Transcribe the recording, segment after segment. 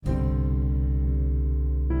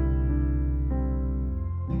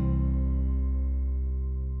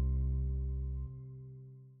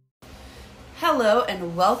Hello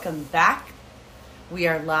and welcome back. We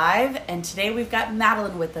are live, and today we've got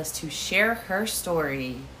Madeline with us to share her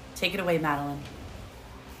story. Take it away, Madeline.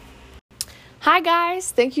 Hi guys,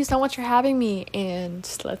 thank you so much for having me, and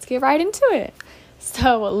let's get right into it.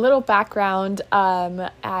 So, a little background,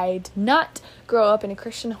 I did not grow up in a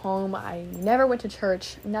Christian home. I never went to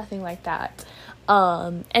church, nothing like that.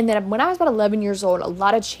 And then when I was about 11 years old, a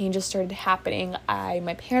lot of changes started happening.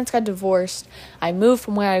 My parents got divorced, I moved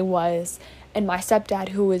from where I was, and my stepdad,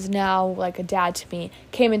 who is now like a dad to me,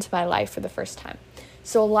 came into my life for the first time.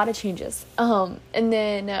 So a lot of changes. And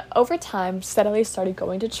then over time, steadily started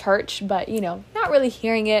going to church, but, not really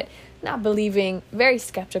hearing it, not believing, very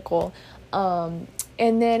skeptical. And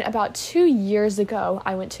then about 2 years ago,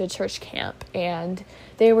 I went to a church camp, and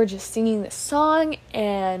they were just singing this song,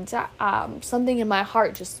 and something in my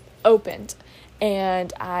heart just opened.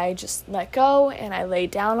 And I just let go, and I laid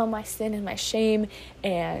down on my sin and my shame,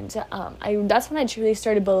 and that's when I truly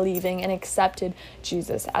started believing and accepted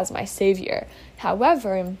Jesus as my Savior.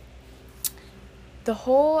 However, the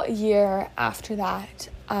whole year after that,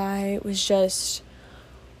 I was just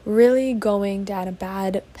really going down a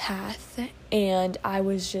bad path, and I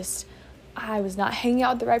was not hanging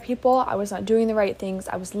out with the right people. I was not doing the right things.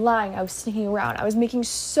 I was lying. I was sneaking around. I was making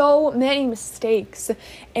so many mistakes,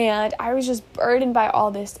 and I was just burdened by all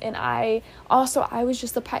this. And I was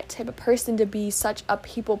just the type of person to be such a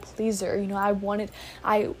people pleaser.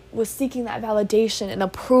 I was seeking that validation and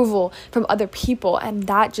approval from other people, and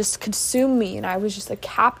that just consumed me. And I was just a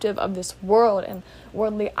captive of this world and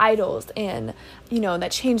worldly idols, and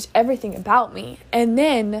that changed everything about me. And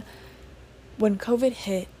then when COVID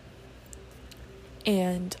hit,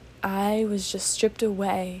 and I was just stripped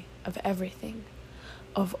away of everything,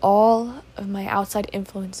 of all of my outside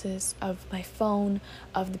influences, of my phone,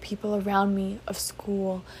 of the people around me, of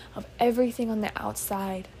school, of everything on the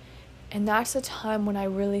outside. And that's the time when I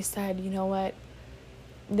really said, you know what,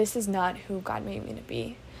 this is not who God made me to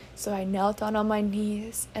be. So I knelt down on my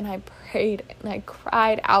knees, and I prayed, and I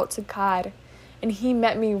cried out to God, and He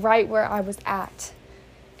met me right where I was at.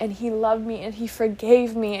 And He loved me, and He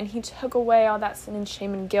forgave me, and He took away all that sin and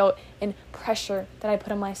shame and guilt and pressure that I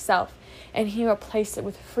put on myself. And He replaced it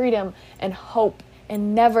with freedom and hope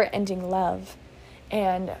and never-ending love.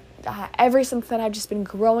 And ever since then, I've just been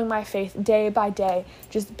growing my faith day by day,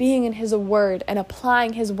 just being in His word and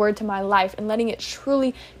applying His word to my life and letting it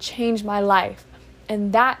truly change my life.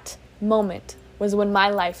 And that moment was when my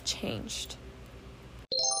life changed.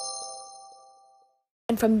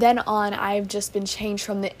 And from then on, I've just been changed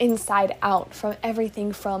from the inside out, from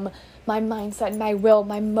everything from my mindset, my will,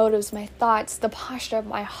 my motives, my thoughts, the posture of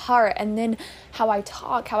my heart, and then how I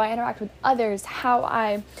talk, how I interact with others, how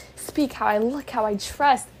I speak, how I look, how I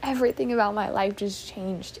dress. Everything about my life just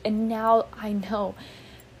changed. And now I know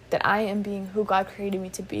that I am being who God created me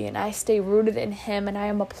to be, and I stay rooted in Him, and I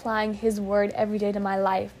am applying His word every day to my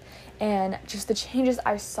life. And just the changes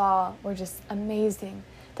I saw were just amazing.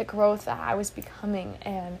 The growth that I was becoming,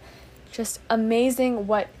 and just amazing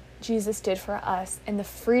what Jesus did for us and the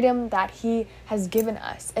freedom that He has given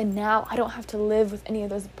us. And now I don't have to live with any of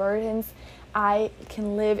those burdens. I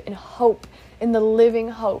can live in hope, in the living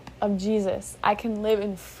hope of Jesus. I can live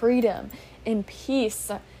in freedom, in peace,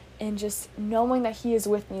 and just knowing that He is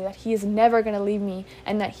with me, that He is never going to leave me,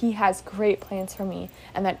 and that He has great plans for me,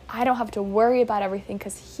 and that I don't have to worry about everything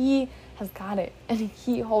because He has got it, and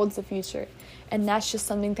He holds the future. And that's just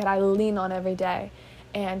something that I lean on every day.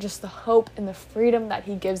 And just the hope and the freedom that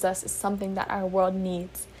He gives us is something that our world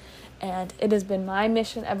needs. And it has been my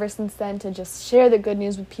mission ever since then to just share the good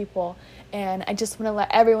news with people. And I just want to let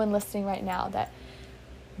everyone listening right now that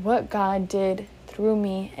what God did through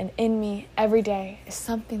me and in me every day is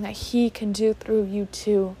something that He can do through you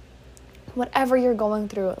too. Whatever you're going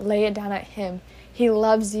through, lay it down at Him. He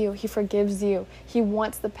loves you. He forgives you. He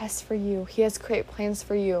wants the best for you. He has great plans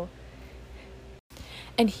for you.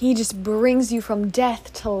 And He just brings you from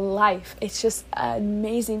death to life. It's just an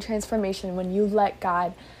amazing transformation when you let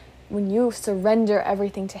God, when you surrender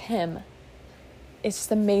everything to Him. It's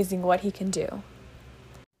just amazing what He can do.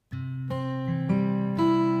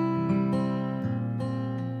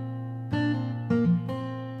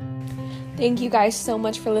 Thank you guys so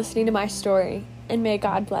much for listening to my story, and may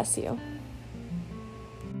God bless you.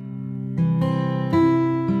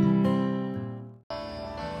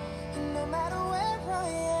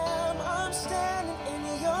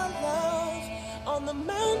 On the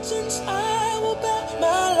mountains I will bet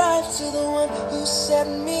my life to the one who set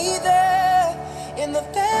me there. In the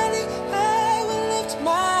valley I will lift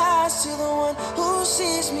my eyes to the one who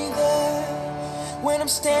sees me there. When I'm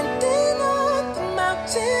standing on the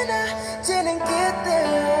mountain I didn't give